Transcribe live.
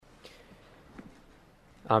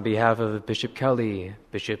On behalf of Bishop Kelly,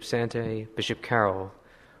 Bishop Sante, Bishop Carroll,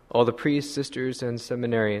 all the priests, sisters, and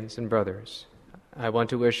seminarians and brothers, I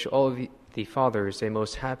want to wish all of the fathers a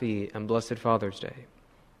most happy and blessed Father's Day.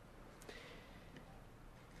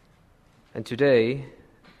 And today,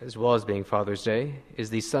 as well as being Father's Day, is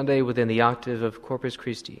the Sunday within the octave of Corpus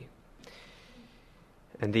Christi.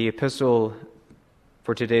 And the epistle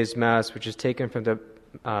for today's Mass, which is taken from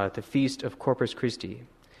the feast of Corpus Christi,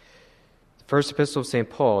 the first epistle of St.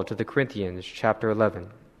 Paul to the Corinthians, chapter 11.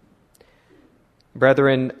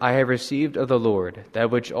 Brethren, I have received of the Lord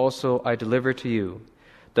that which also I delivered to you,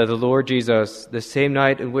 that the Lord Jesus, the same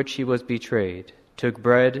night in which he was betrayed, took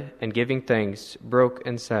bread, and giving thanks, broke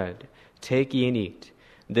and said, Take ye and eat.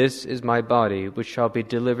 This is my body, which shall be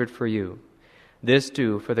delivered for you. This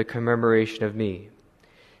do for the commemoration of me.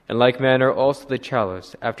 In like manner also the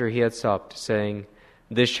chalice, after he had supped, saying,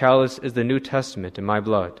 This chalice is the New Testament in my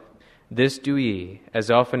blood. This do ye,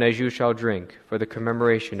 as often as you shall drink, for the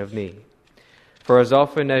commemoration of me. For as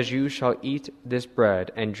often as you shall eat this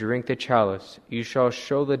bread and drink the chalice, you shall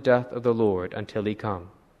show the death of the Lord until he come.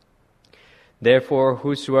 Therefore,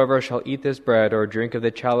 whosoever shall eat this bread or drink of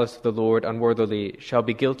the chalice of the Lord unworthily shall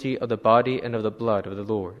be guilty of the body and of the blood of the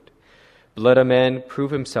Lord. But let a man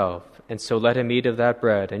prove himself, and so let him eat of that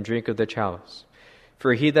bread and drink of the chalice.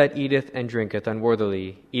 For he that eateth and drinketh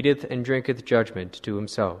unworthily eateth and drinketh judgment to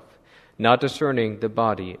himself, not discerning the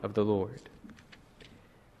body of the Lord.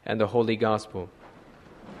 And the Holy Gospel,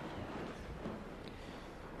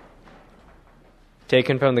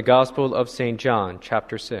 taken from the Gospel of St. John,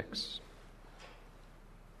 chapter 6.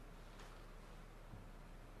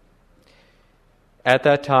 At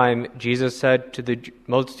that time, Jesus said to the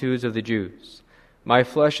multitudes of the Jews, My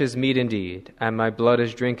flesh is meat indeed, and my blood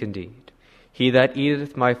is drink indeed. He that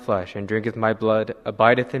eateth my flesh and drinketh my blood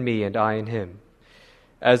abideth in me, and I in him.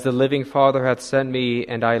 As the living Father hath sent me,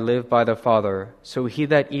 and I live by the Father, so he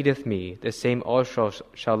that eateth me, the same also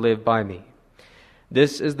shall live by me.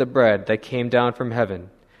 This is the bread that came down from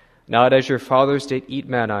heaven, not as your fathers did eat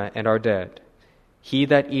manna and are dead. He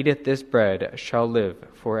that eateth this bread shall live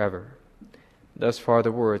forever. Thus far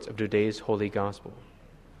the words of today's Holy Gospel.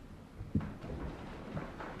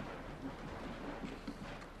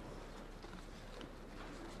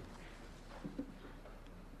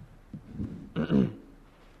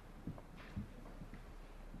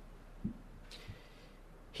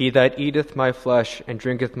 He that eateth my flesh and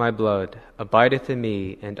drinketh my blood abideth in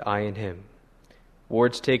me, and I in him.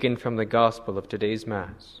 Words taken from the Gospel of today's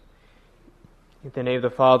Mass. In the name of the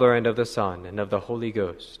Father, and of the Son, and of the Holy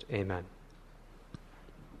Ghost. Amen.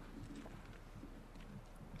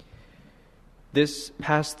 This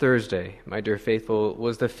past Thursday, my dear faithful,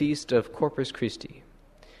 was the feast of Corpus Christi,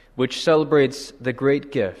 which celebrates the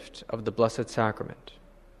great gift of the Blessed Sacrament.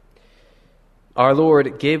 Our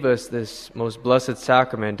Lord gave us this most blessed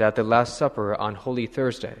sacrament at the Last Supper on Holy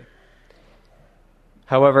Thursday.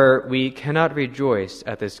 However, we cannot rejoice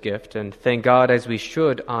at this gift and thank God as we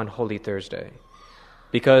should on Holy Thursday,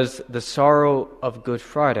 because the sorrow of Good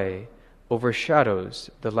Friday overshadows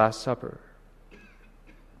the Last Supper.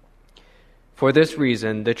 For this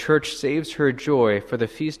reason, the Church saves her joy for the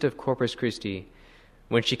feast of Corpus Christi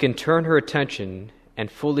when she can turn her attention and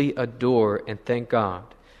fully adore and thank God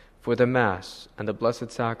for the Mass and the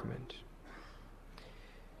Blessed Sacrament.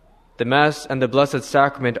 The Mass and the Blessed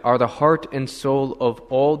Sacrament are the heart and soul of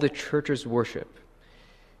all the Church's worship.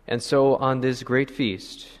 And so on this great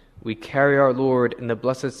feast, we carry our Lord in the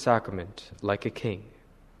Blessed Sacrament like a king.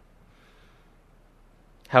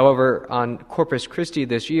 However, on Corpus Christi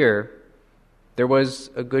this year, there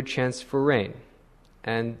was a good chance for rain,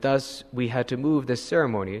 and thus we had to move the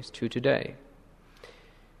ceremonies to today.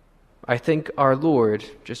 I think our Lord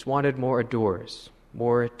just wanted more adorers,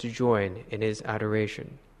 more to join in his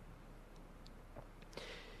adoration.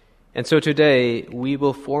 And so today we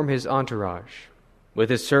will form his entourage, with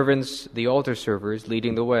his servants, the altar servers,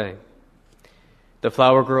 leading the way. The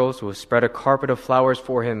flower girls will spread a carpet of flowers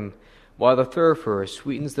for him, while the thurifer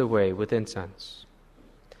sweetens the way with incense.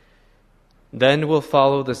 Then will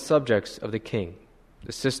follow the subjects of the king,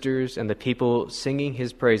 the sisters and the people singing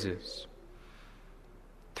his praises.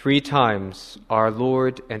 3 times our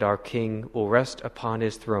Lord and our King will rest upon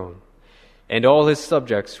his throne, and all his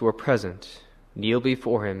subjects who are present kneel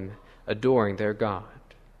before him, adoring their God.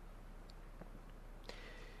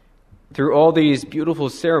 Through all these beautiful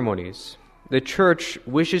ceremonies, the Church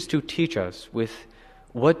wishes to teach us with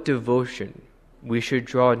what devotion we should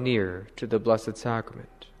draw near to the Blessed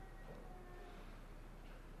Sacrament.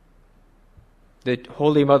 The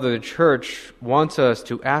Holy Mother of the Church wants us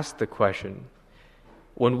to ask the question,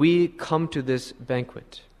 when we come to this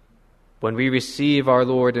banquet, when we receive our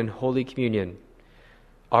Lord in Holy Communion,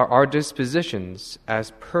 are our dispositions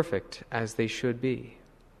as perfect as they should be?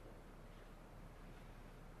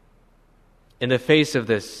 In the face of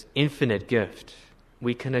this infinite gift,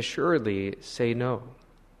 we can assuredly say no.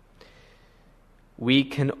 We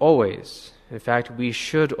can always, in fact, we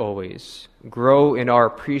should always, grow in our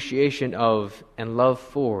appreciation of and love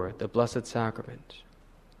for the Blessed Sacrament.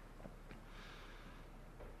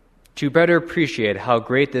 To better appreciate how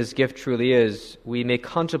great this gift truly is, we may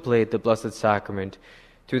contemplate the Blessed Sacrament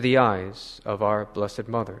through the eyes of our Blessed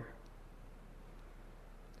Mother.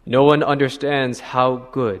 No one understands how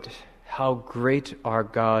good, how great our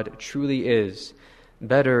God truly is,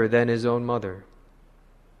 better than his own mother.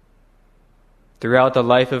 Throughout the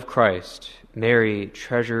life of Christ, Mary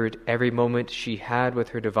treasured every moment she had with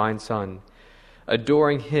her divine Son,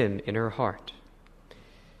 adoring him in her heart.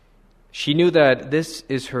 She knew that this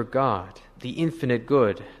is her God, the infinite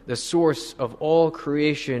good, the source of all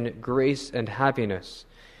creation, grace, and happiness,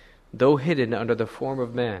 though hidden under the form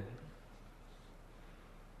of man.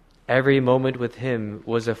 Every moment with him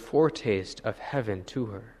was a foretaste of heaven to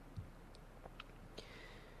her.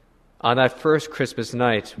 On that first Christmas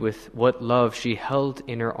night, with what love she held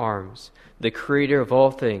in her arms the Creator of all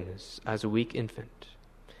things as a weak infant.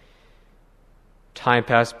 Time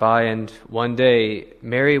passed by, and one day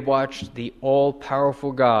Mary watched the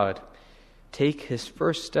all-powerful God take his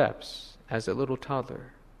first steps as a little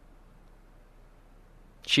toddler.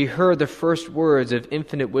 She heard the first words of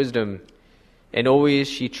infinite wisdom, and always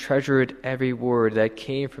she treasured every word that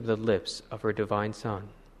came from the lips of her divine Son.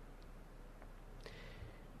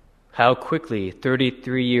 How quickly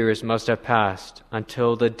 33 years must have passed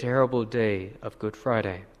until the terrible day of Good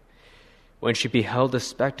Friday, when she beheld the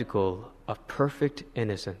spectacle of perfect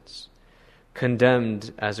innocence,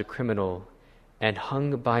 condemned as a criminal and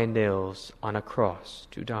hung by nails on a cross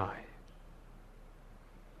to die.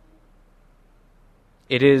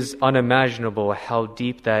 It is unimaginable how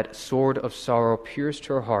deep that sword of sorrow pierced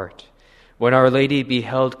her heart when Our Lady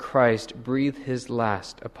beheld Christ breathe his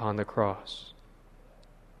last upon the cross.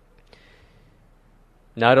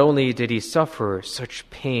 Not only did he suffer such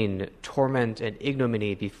pain, torment, and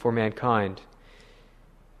ignominy before mankind,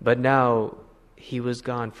 but now he was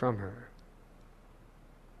gone from her.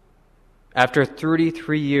 After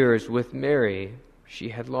 33 years with Mary, she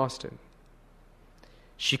had lost him.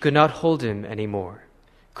 She could not hold him anymore,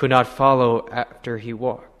 could not follow after he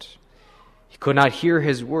walked. He could not hear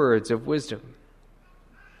his words of wisdom.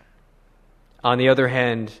 On the other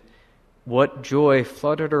hand, what joy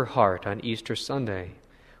flooded her heart on Easter Sunday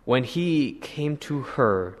when he came to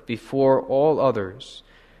her before all others,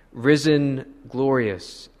 risen,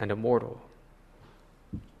 glorious, and immortal.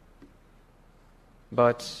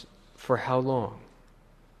 But for how long?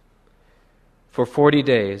 For 40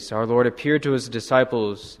 days our Lord appeared to his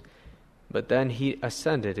disciples, but then he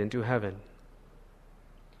ascended into heaven.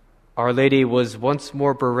 Our Lady was once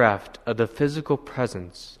more bereft of the physical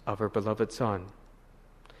presence of her beloved Son.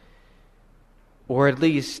 Or at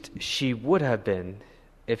least she would have been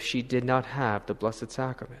if she did not have the Blessed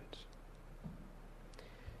Sacrament.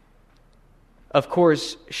 Of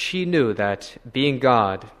course, she knew that being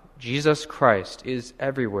God, Jesus Christ is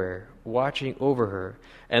everywhere, watching over her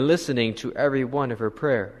and listening to every one of her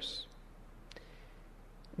prayers.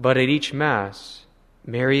 But at each Mass,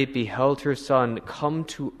 Mary beheld her Son come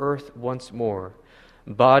to earth once more,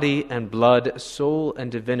 body and blood, soul and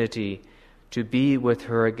divinity, to be with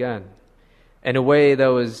her again, in a way that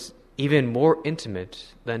was even more intimate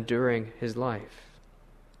than during his life.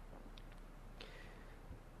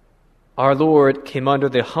 Our Lord came under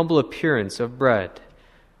the humble appearance of bread,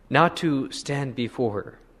 not to stand before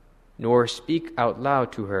her, nor speak out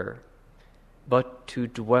loud to her, but to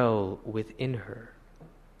dwell within her.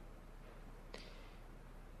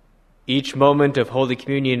 Each moment of Holy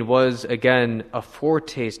Communion was again a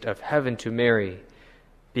foretaste of heaven to Mary,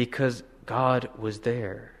 because God was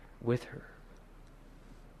there with her.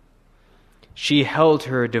 She held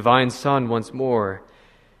her divine Son once more,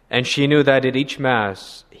 and she knew that at each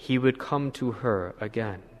Mass he would come to her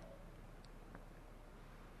again.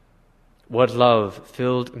 What love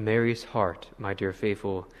filled Mary's heart, my dear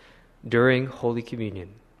faithful, during Holy Communion,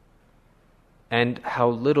 and how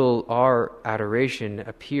little our adoration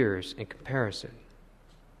appears in comparison.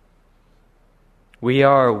 We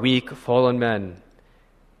are weak, fallen men,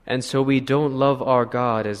 and so we don't love our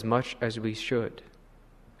God as much as we should,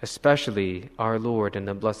 especially our Lord in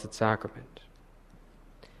the Blessed Sacrament.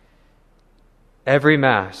 Every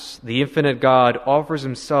Mass, the infinite God offers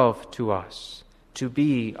himself to us to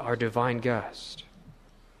be our divine guest.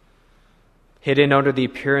 Hidden under the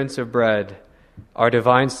appearance of bread, our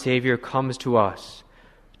divine Savior comes to us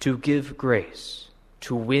to give grace,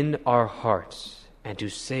 to win our hearts, and to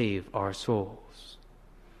save our souls.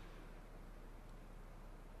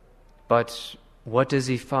 But what does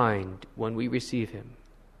he find when we receive him?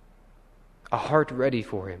 A heart ready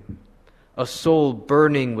for him, a soul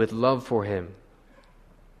burning with love for him.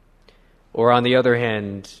 Or on the other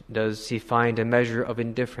hand, does he find a measure of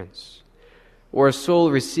indifference, or a soul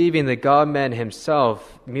receiving the God-man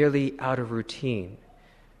himself merely out of routine,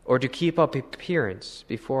 or to keep up appearance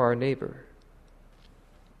before our neighbor?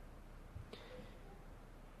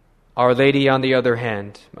 Our Lady, on the other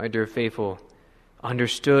hand, my dear faithful,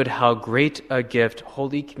 understood how great a gift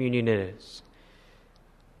Holy Communion is.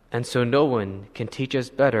 And so no one can teach us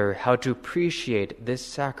better how to appreciate this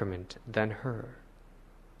sacrament than her.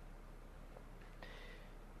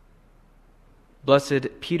 Blessed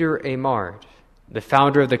Peter Amard, the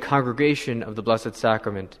founder of the Congregation of the Blessed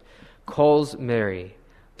Sacrament, calls Mary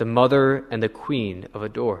the mother and the queen of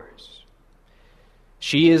adorers.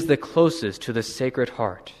 She is the closest to the Sacred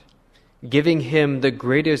Heart, giving him the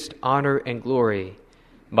greatest honor and glory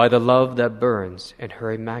by the love that burns in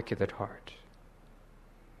her Immaculate Heart.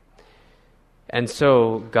 And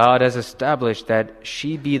so God has established that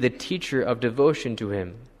she be the teacher of devotion to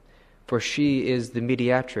him, for she is the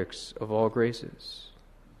mediatrix of all graces.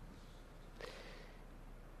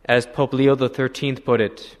 As Pope Leo XIII put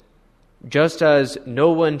it, just as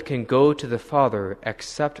no one can go to the Father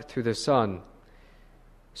except through the Son,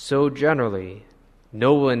 so generally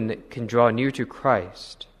no one can draw near to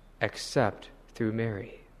Christ except through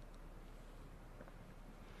Mary.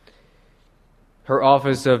 Her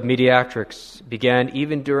office of mediatrix began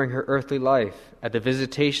even during her earthly life at the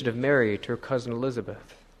visitation of Mary to her cousin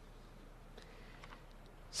Elizabeth.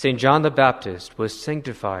 St. John the Baptist was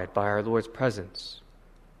sanctified by our Lord's presence.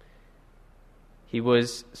 He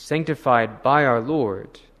was sanctified by our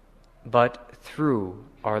Lord, but through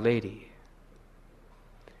Our Lady.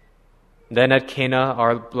 Then at Cana,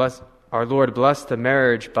 our Lord blessed the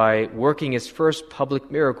marriage by working his first public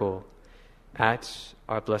miracle at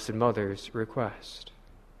our Blessed Mother's request.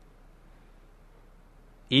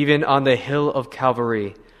 Even on the hill of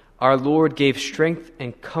Calvary, our Lord gave strength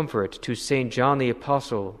and comfort to St. John the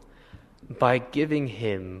Apostle by giving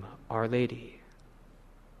him Our Lady.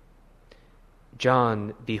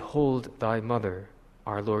 John, behold thy mother,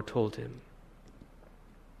 our Lord told him.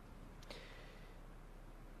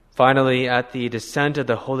 Finally, at the descent of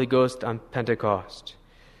the Holy Ghost on Pentecost,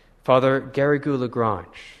 Father Garrigou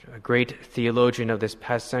Lagrange, a great theologian of this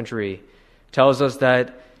past century, tells us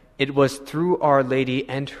that it was through Our Lady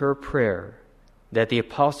and her prayer that the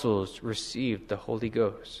apostles received the Holy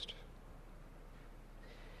Ghost.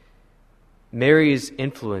 Mary's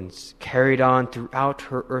influence carried on throughout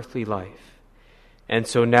her earthly life, and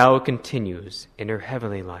so now it continues in her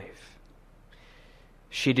heavenly life.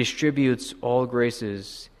 She distributes all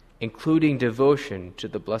graces, including devotion to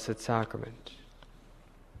the Blessed Sacrament.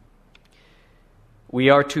 We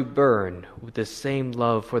are to burn with the same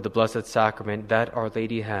love for the Blessed Sacrament that Our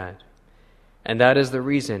Lady had, and that is the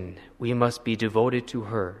reason we must be devoted to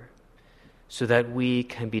her, so that we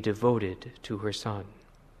can be devoted to her Son.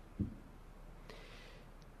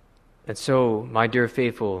 And so, my dear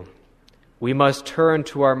faithful, we must turn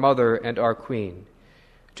to our Mother and our Queen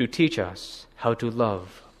to teach us how to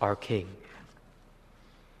love our King.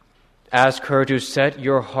 Ask her to set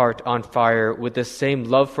your heart on fire with the same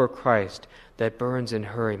love for Christ that burns in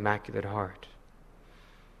her Immaculate Heart.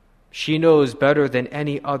 She knows better than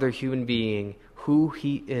any other human being who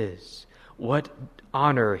he is, what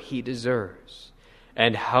honor he deserves,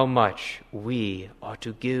 and how much we ought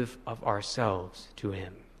to give of ourselves to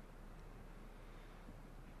him.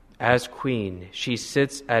 As Queen, she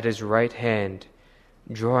sits at his right hand,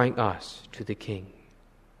 drawing us to the King.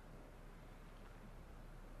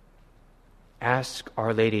 Ask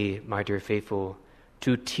Our Lady, my dear faithful,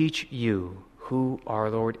 to teach you who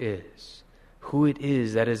our Lord is, who it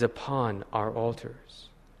is that is upon our altars.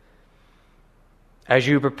 As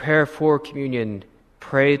you prepare for communion,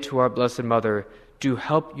 pray to our Blessed Mother to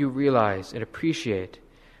help you realize and appreciate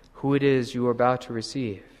who it is you are about to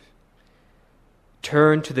receive.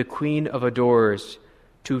 Turn to the Queen of Adorers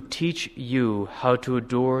to teach you how to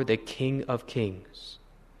adore the King of Kings.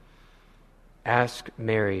 Ask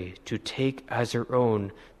Mary to take as her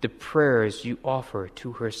own the prayers you offer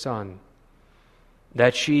to her Son,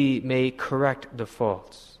 that she may correct the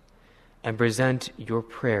faults and present your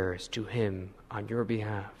prayers to him on your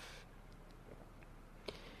behalf.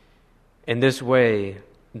 In this way,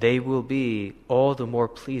 they will be all the more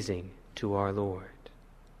pleasing to our Lord.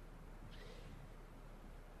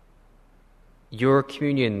 Your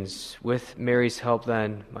communions, with Mary's help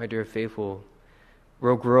then, my dear faithful,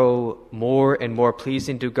 will grow more and more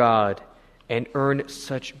pleasing to God and earn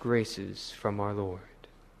such graces from our Lord.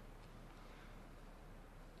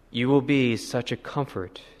 You will be such a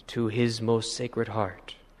comfort to his most sacred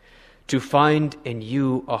heart, to find in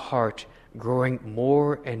you a heart growing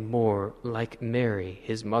more and more like Mary,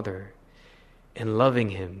 his mother, and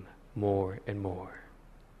loving him more and more.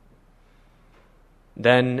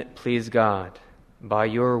 Then, please God, by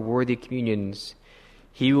your worthy communions,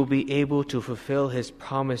 he will be able to fulfill his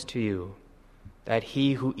promise to you, that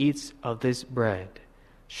he who eats of this bread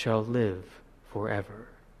shall live forever.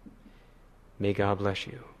 May God bless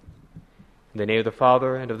you. In the name of the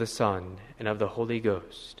Father, and of the Son, and of the Holy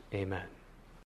Ghost. Amen.